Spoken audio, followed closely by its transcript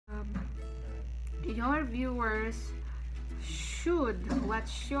your viewers should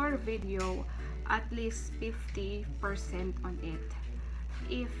watch your video at least 50% on it.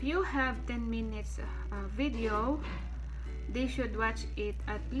 If you have 10 minutes video, they should watch it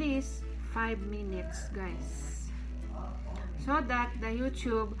at least 5 minutes, guys, so that the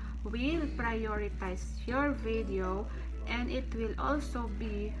YouTube will prioritize your video and it will also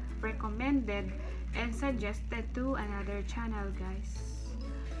be recommended and suggested to another channel, guys.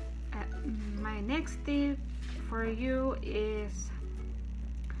 My next tip for you is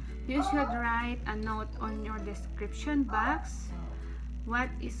you should write a note on your description box what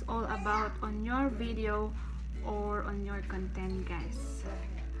is all about on your video or on your content, guys.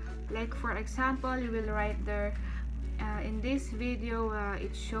 Like for example, you will write there in this video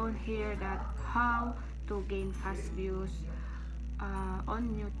it's shown here that how to gain fast views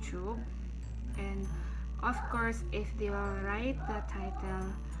on YouTube, and of course if they will write the title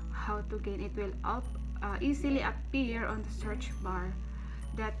how to gain, it will easily appear on the search bar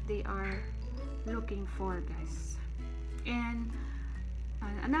that they are looking for, guys. And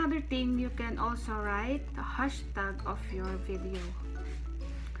another thing, you can also write a hashtag of your video.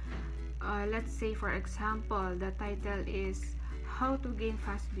 Let's say for example the title is how to gain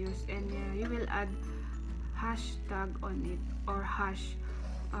fast views, and you will add hashtag on it or hash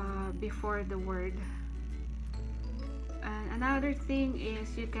before the word. And another thing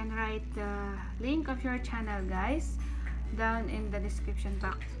is you can write the link of your channel, guys, down in the description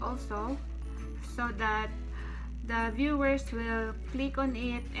box also, so that the viewers will click on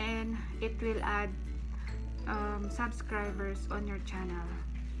it and it will add subscribers on your channel.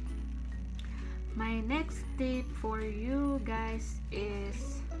 My next tip for you guys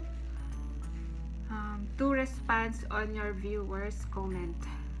is to respond on your viewers comment.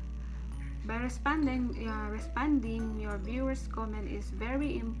 By responding your viewers comment is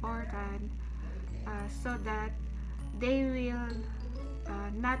very important, so that they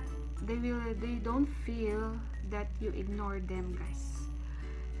don't feel that you ignore them, guys,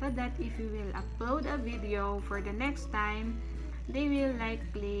 so that if you will upload a video for the next time, they will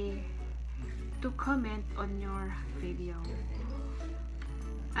likely to comment on your video.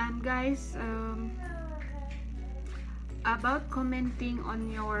 And guys, about commenting on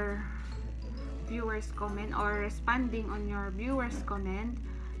your viewers comment or responding on your viewers comment,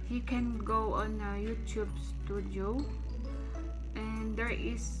 you can go on YouTube Studio, and there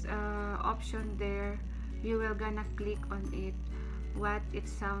is option there. You will gonna click on it what it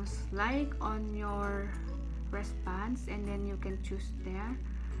sounds like on your response, and then you can choose there.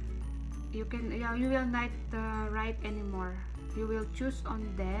 You will not write anymore. You will choose on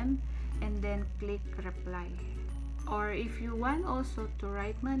them and then click reply, or if you want also to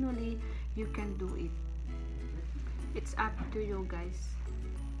write manually, you can do it. It's up to you, guys.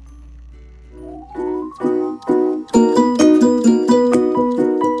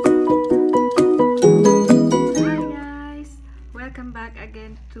 Hi guys, welcome back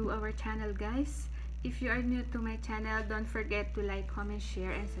again to our channel, guys. If you are new to my channel, don't forget to like, comment,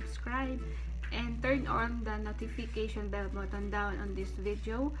 share, and subscribe, and turn on the notification bell button down on this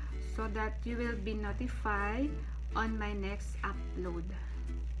video so that you will be notified on my next upload.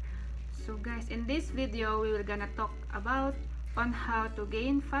 So guys, in this video we will gonna talk about on how to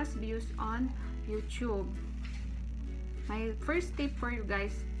gain fast views on YouTube. My first tip for you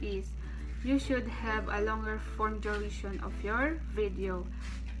guys is you should have a longer form duration of your video.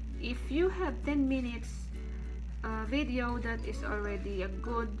 If you have 10 minutes video, that is already a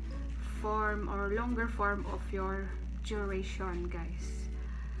good form or longer form of your duration, guys.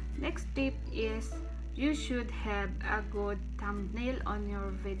 Next tip is you should have a good thumbnail on your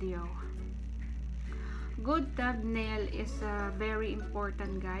video. Good thumbnail is very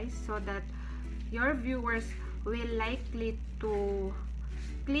important, guys, so that your viewers will likely to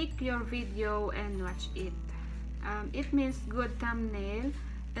click your video and watch it. It means good thumbnail,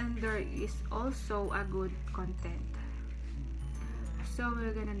 and there is also a good content. So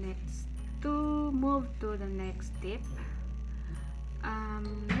we're gonna move to the next tip.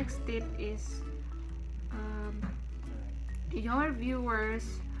 Next tip is your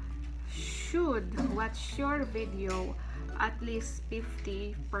viewers should watch your video at least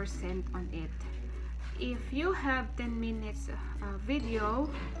 50% on it. If you have 10 minutes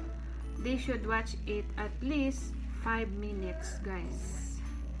video, they should watch it at least 5 minutes, guys,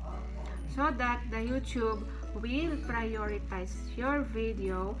 so that the YouTube will prioritize your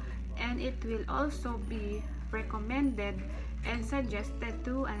video and it will also be recommended and suggested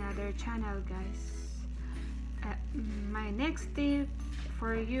to another channel, guys. My next tip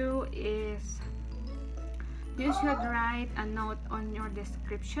for you is you should write a note on your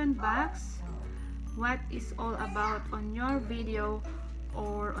description box what is all about on your video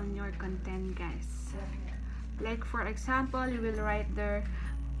or on your content, guys. Like for example, you will write there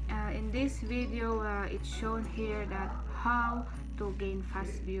in this video, it's shown here that how to gain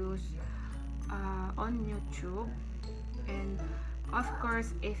fast views on YouTube. And of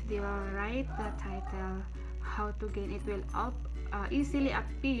course, if they will write the title how to gain, it will easily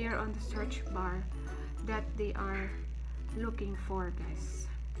appear on the search bar that they are looking for, guys.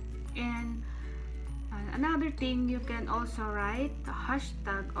 And another thing, you can also write the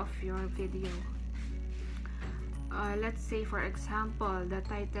hashtag of your video. Let's say for example, the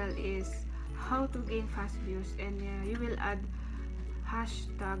title is how to gain fast views, and you will add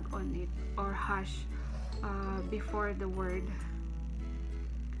hashtag on it, or hash before the word.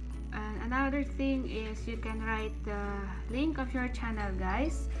 And another thing is you can write the link of your channel,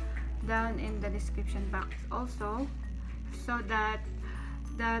 guys, down in the description box also, so that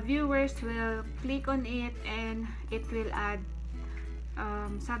the viewers will click on it and it will add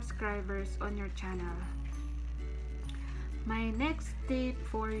subscribers on your channel. My next tip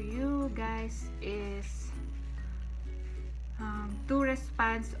for you guys is to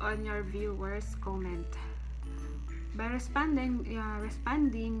respond on your viewers' comment. By responding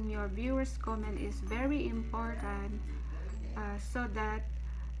your viewers' comment is very important, so that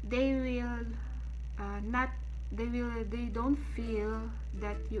they don't feel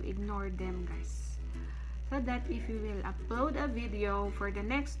that you ignore them, guys. So that if you will upload a video for the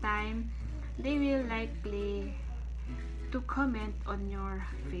next time, they will likely to comment on your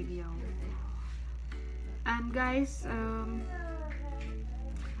video. And guys,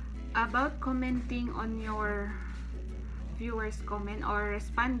 about commenting on your viewers comment or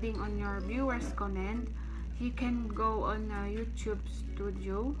responding on your viewers comment, you can go on YouTube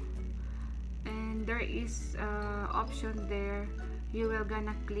Studio, and there is option there. You will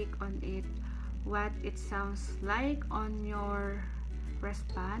gonna click on it, what it sounds like on your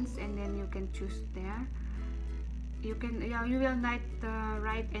response, and then you can choose there. You will not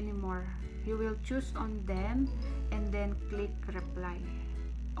write anymore. You will choose on them and then click reply.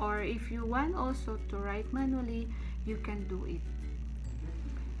 Or if you want also to write manually, you can do it.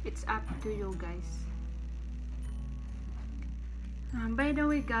 It's up to you, guys. By the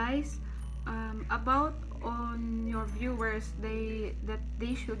way, guys, about on your viewers, that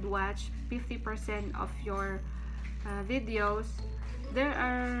they should watch 50% of your videos. There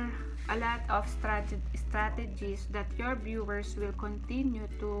are a lot of strategies that your viewers will continue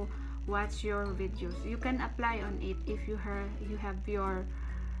to watch your videos. You can apply on it if you have your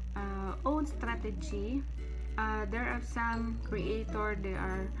own strategy. There are some creators, they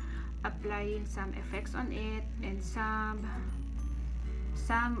are applying some effects on it, and some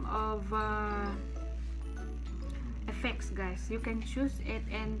of effects, guys. You can choose it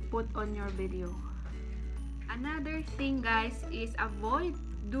and put on your video. Another thing, guys, is avoid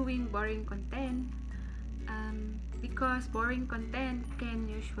doing boring content, because boring content can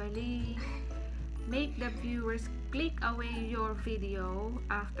usually make the viewers click away your video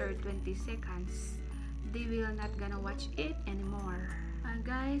after 20 seconds. They will not gonna watch it anymore.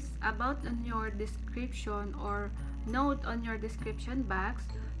 Guys, about on your description or note on your description box,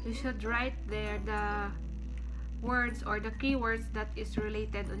 you should write there the words or the keywords that is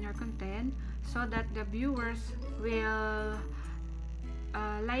related on your content, so that the viewers will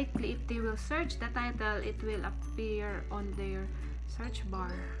likely, if they will search the title, it will appear on their search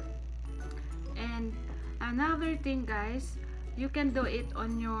bar. And another thing, guys, you can do it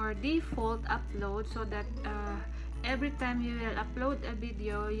on your default upload, so that every time you will upload a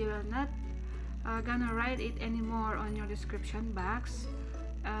video, you will not gonna write it anymore on your description box.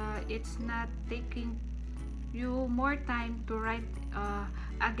 It's not taking you more time to write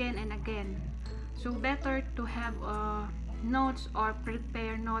again and again. So better to have notes or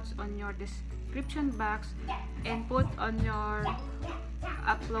prepare notes on your description box and put on your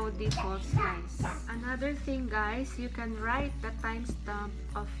upload defaults, guys. Another thing, guys, you can write the timestamp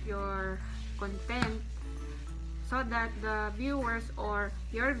of your content, so that the viewers or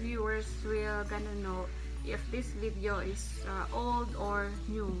your viewers will gonna know if this video is old or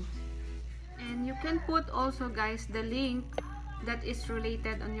new. And you can put also, guys, the link that is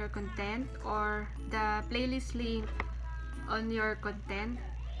related on your content, or the playlist link on your content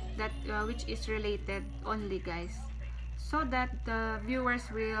that which is related only, guys, so that the viewers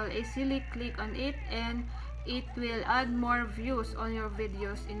will easily click on it and it will add more views on your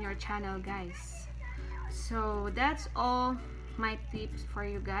videos in your channel, guys. So that's all my tips for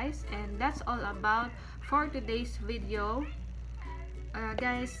you guys, and that's all about for today's video.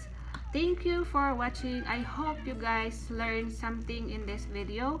 Guys, thank you for watching. I hope you guys learned something in this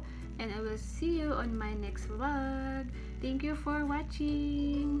video, and I will see you on my next vlog. Thank you for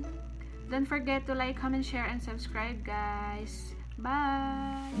watching. Don't forget to like, comment, share, and subscribe, guys. Bye!